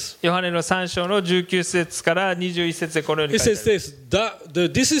 says this. ヨハネの3章の19節から21節でこのように It 書いて says ある。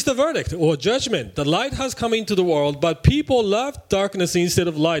 this. This is the verdict or judgment. The light has come into the world, but people loved darkness instead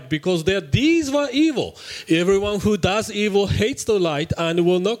of light because their deeds were evil. Everyone who does evil hates the light and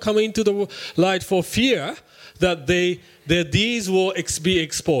will not come into the light for fear that their deeds will be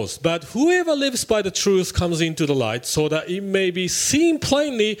exposed. But whoever lives by the truth comes into the light so that it may be seen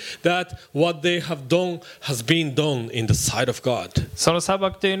plainly that what they have done has been done in the sight of God. その裁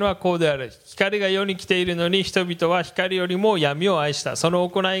きというのはこうである。光が世に来ているのに人々は光よりも闇を愛した。その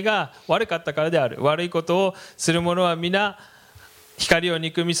行いが悪かったからである。悪いことをする者は皆光を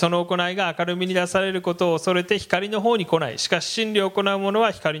憎み、その行いが明るみに出されることを恐れて光の方に来ない。しかし真理を行う者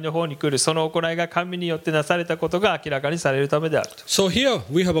は光の方に来る。その行いが神によってなされたことが明らかにされるためである。So here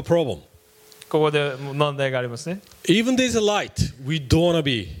we have a problem. ここで問題がありますね。 Even there's a light, we don't want to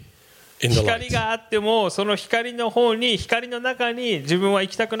be in the 光 light. があってもその光の方に、光の中に自分は行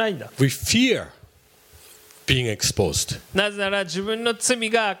きたくないんだ。 We fear being exposed. なぜなら自分の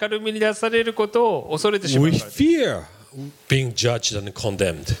罪が明るみに出されることを恐れてしまう We からです。 fear being judged and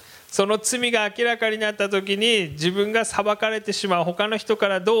condemned. その罪が明らかになった時に自分が裁かれてしまう、他の人か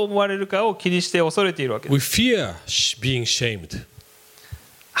らどう思われるかを気にして恐れているわけです。 We fear being shamed.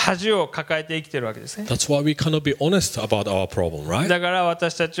 恥を抱えて生きているわけですね。 That's why we cannot be honest about our problem, right? だから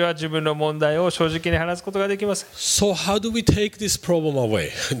私たちは自分の問題を正直に話すことができません。 So how do we take this problem away?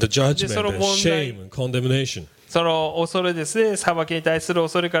 The judgment and shame and condemnation. その恐れですね、裁きに対する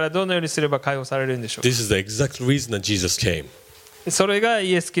恐れからどのようにすれば解放されるんでしょう This is the exact reason that Jesus came. か。それが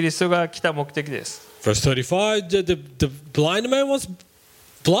イエス・キリストが来た目的です。 Verse 35, the blind man was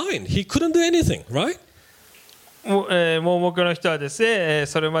blind. He couldn't do anything, right? 盲目の人はですね、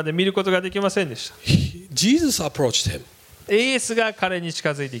それまで見ることができませんでした。Jesus approached him イエスが彼に近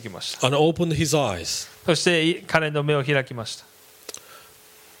づいていきました。 and opened his eyes. そして彼の目を開きました。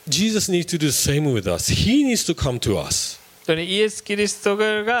 Jesus needs to do the same with us. He needs to come to us. 本当にイエス・キリスト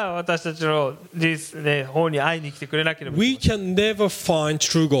が私たちの方に会いに来てくれなければい We けません。 can never find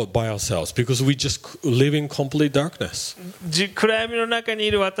true God by ourselves because we just live in complete darkness. 暗闇の中に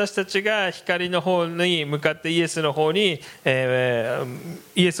いる私たちが光の方に向かってイエスの方に、イ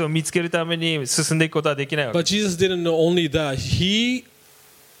エスを見つけるために進んでいくことはできないわけ But です。 Jesus didn't know only that. He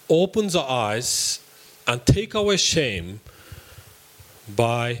opens our eyes and take away shame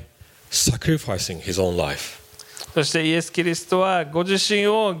by sacrificing his own life. そしてイエス・キリストはご自身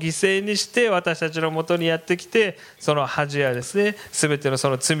を犠牲にして私たちのもとにやってきて、その恥やですね、すべてのそ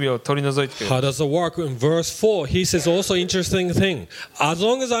の罪を取り除いてくれる。 How does it work? In verse 4, he says also interesting thing. As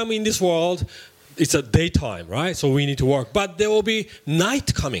long as I'm in this world, it's a daytime, right? So we need to work. But there will be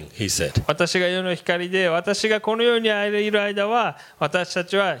night coming, he said. 私が世の光で、私がこの世にいる間は私た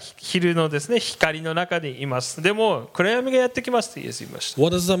ちは昼のですね、光の中にいます。でも暗闇がやってきますとイエス言いました。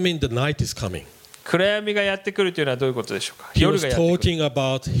 What does that mean? The night is coming. 暗闇がやってくるというのはどういうことでしょうか。 He 夜 was がやってくる。 talking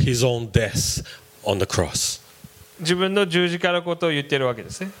about his own death on the cross. 自分の十字架のことを言っているわけで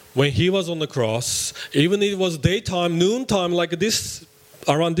すね。 When he was on the cross, even it was daytime, noontime, like this,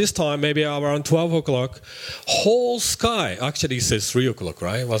 around this time, maybe around 12 o'clock, whole sky, actually it says 3 o'clock,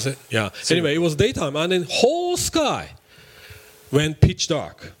 right? Was it? Yeah. Anyway, it was daytime, and then whole sky went pitch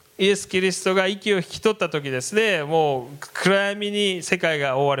dark. イエス・キリストが息を引き取った時ですね、もう暗闇に世界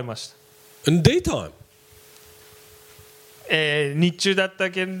が覆われました。In daytime, 日中だった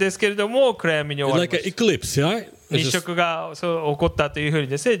んですけれども暗闇に覆われ like ま an した。 eclipse, right? 日食がそう起こったというふうに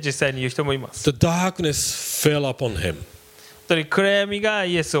ですね、実際に言う人もいます。 The darkness fell upon him. 本当に暗闇が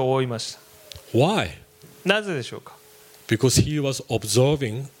イエスを覆いました。 Why? なぜでしょうか。 Because he was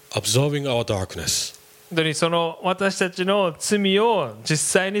observing our darkness. 本当にその私たちの罪を実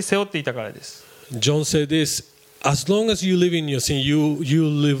際に背負っていたからです。 John said this, as long as you live in your sin, you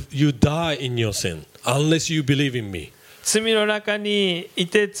die in your sin, unless you believe in me. 罪の中にい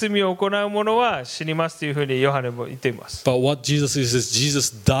て罪を行う者は死にますというふうにヨハネも言っています。 But what Jesus is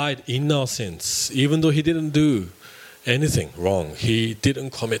Jesus died in our sins. Even though he didn't do anything wrong, he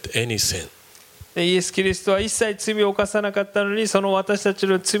didn't commit any sin. イエス・キリストは一切罪を犯さなかったのに、その私たち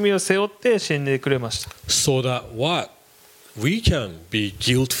の罪を背負って死んでくれました。 So that what? We can be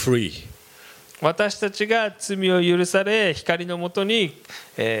guilt-free. 私たちが罪を許され、光のもとに、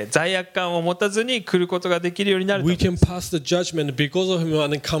罪悪感を持たずに来ることができるようになるため We で can す。 pass the judgment because of him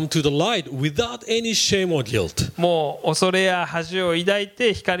and come to the light without any shame or guilt. もう恐れや恥を抱い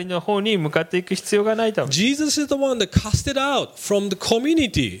て光の方に向かっていく必要がないためです。 Jesus is the one that casted out from the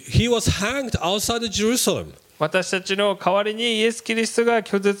community. He was hanged outside of Jerusalem. 私たちの代わりにイエス・キリストが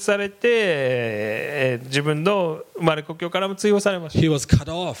拒絶されて、自分の生まれ故郷からも追放されました。 He was cut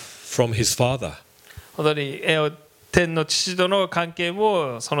off from his father. 本当に天の父との関係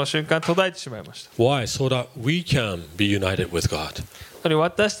もその瞬間途絶えてしまいました。 Why? So that we can be united with God.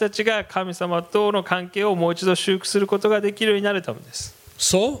 私たちが神様との関係をもう一度修復することができるようになるためです。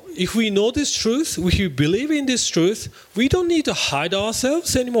 So, if we know this truth, if we believe in this truth, we don't need to hide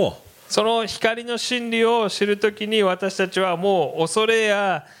ourselves anymore. その光の真理を知るときに私たちはもう恐れ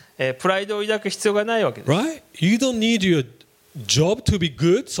やプライドを抱く必要がないわけです。 Right? You don't need your job to be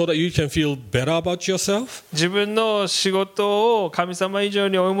good so that you can feel better about yourself. 自分の仕事を神様以上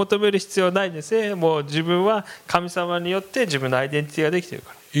に追い求める必要はないですね。もう自分は神様によって自分のアイデンティティができている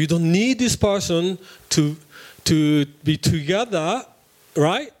から。 You don't need this person to be together,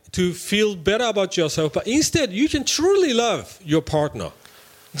 right? To feel better about yourself, but instead you can truly love your partner.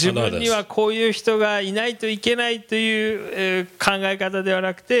 自分にはこういう人がいないといけないという考え方では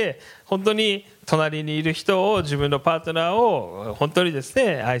なくて、本当に隣にいる人を自分のパートナーを本当にです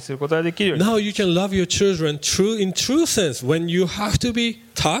ね愛することができるように。 Now you can love your children in true sense when you have to be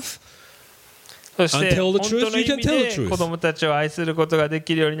tough. そして And tell 本 the truth, 当の意 you 味 can tell で the truth. 子供たちを愛することがで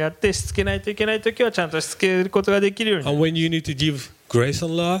きるようになって、しつけないといけないときはちゃんとしつけることができるようになる。 And when you need to give grace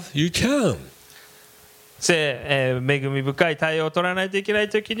and love, you can. 恵み深い対応を取らないといけない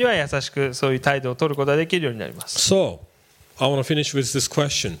ときには優しくそういう態度を取ることができるようになります。 So, I want to finish with this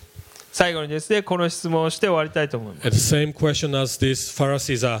question. 最後にですね、この質問をして終わりたいと思います。 It's the same question as this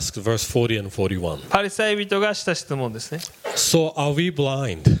Pharisees asked, verse 40 and 41. パリサイ人がした質問ですね。 So, are we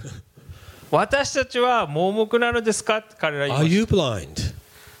blind? 私たちは盲目なのですかって彼ら言いま Are した。 you blind?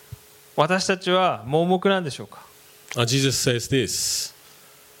 私たちは盲目なんでしょうか。 And Jesus says this.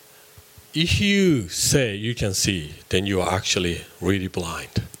 If you say you can see, then you are actually really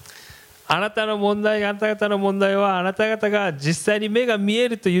blind. あなた方の問題はあなた方が実際に目が見え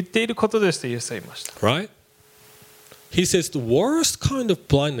ると言っていることですとイエスは言いました。 Right? He says the worst kind of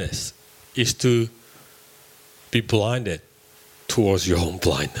blindness is to be blinded towards your own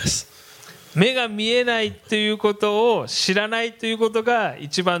blindness. 目が見えないということを知らないということが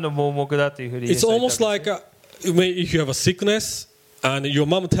一番の盲目だというふうにイエ It's スは言った almost んですね。 like if you have a sickness and your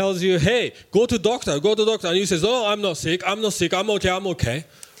mom tells you, hey, go to doctor, and you says, oh, I'm not sick, I'm okay,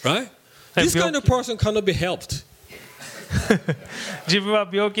 right? This kind of person cannot be helped. 自分は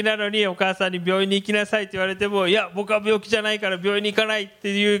病気なのにお母さんに病院に行きなさいと言われても、いや僕は病気じゃないから病院に行かないっ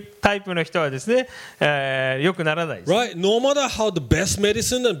ていうタイプの人はですね、よくならないです。 Right? No matter how the best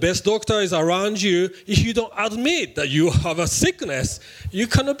medicine and best doctor is around you, if you don't admit that you have a sickness, you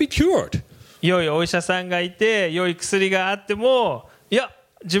cannot be cured. 良いお医者さんがいて良い薬があっても、いや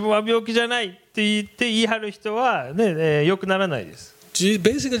自分は病気じゃないって言い張る人は、ね、よくならないです。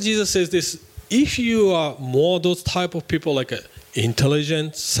 Basically, Jesus says this: if you are more those type of people, like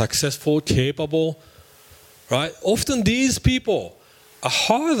intelligent, successful, capable, right? Often these people are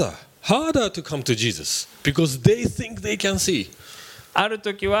harder to come to Jesus because they think they can see. ある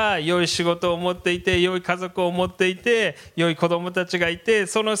時は良い仕事を持っていて良い家族を持っていて良い子供たちがいて、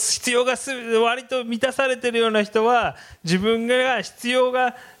その必要が割と満たされているような人は自分が必要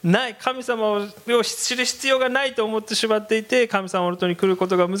がない、神様を知る必要がないと思ってしまっていて、神様の元に来るこ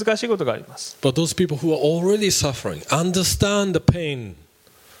とが難しいことがあります。 But those people who are already suffering understand the pain,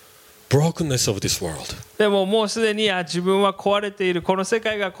 brokenness of this world. でももうすでに自分は壊れている、この世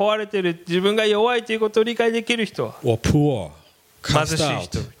界が壊れている、自分が弱いということを理解できる人は、 Or poor, 貧 cast しい out,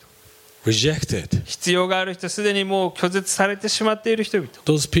 人々、 rejected. 必要がある人、すでにもう拒絶されてしまっている人々、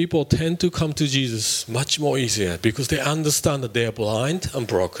 Those people tend to come to Jesus much more easier because they understand that they are blind and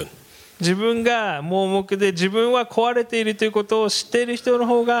broken. 自分が盲目で自分は壊れているということを知っている人の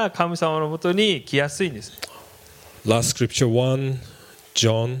方が神様のもとに来やすいんです。 Last scripture 1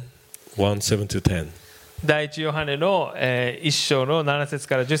 John 1:7 to 10. 第一ヨハネの1章の7節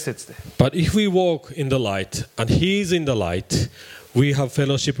から10節で、 But if we walk in the light and he is in the light, we have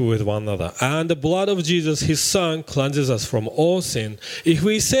fellowship with one another. And the blood of Jesus, his son, cleanses us from all sin. If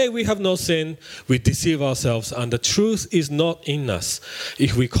we say we have no sin, we deceive ourselves and the truth is not in us.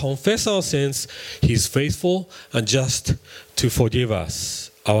 If we confess our sins, he is faithful and just to forgive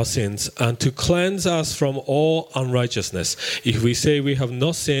us our sins and to cleanse us from all unrighteousness. If we say we have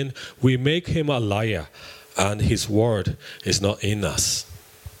not sinned, we make him a liar and his word is not in us.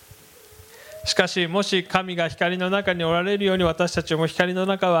 しかしもし神が光の中におられるように私たちも光の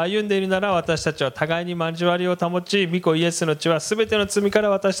中を歩んでいるなら、私たちは互いに交わりを保ち、御子イエスの血はすべての罪か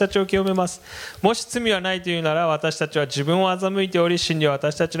ら私たちを清めます。もし罪はないというなら、私たちは自分を欺いており、真理は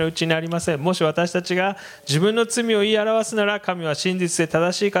私たちのうちにありません。もし私たちが自分の罪を言い表すなら、神は真実で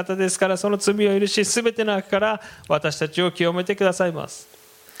正しい方ですから、その罪を許し、すべての悪から私たちを清めてくださいます。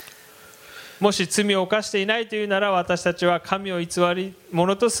もし罪を犯していないというなら私たちは神を偽り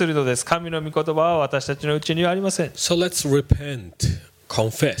者とするのです。神の御言葉は私たちのうちにはありません。So let's repent,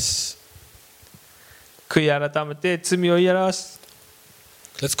 confess. 悔い改めて罪を言い表す。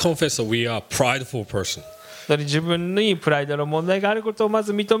Let's confess that we are a prideful person. 自分にプライドの問題があることをま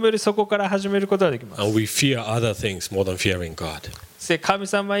ず認める、そこから始めることができます。And we fear other things more than fearing God. 神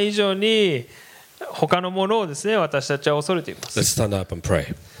様以上に他のものをですね、私たちは恐れています。Let's stand up and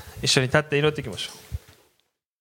pray. 一緒に立って祈っていきましょう。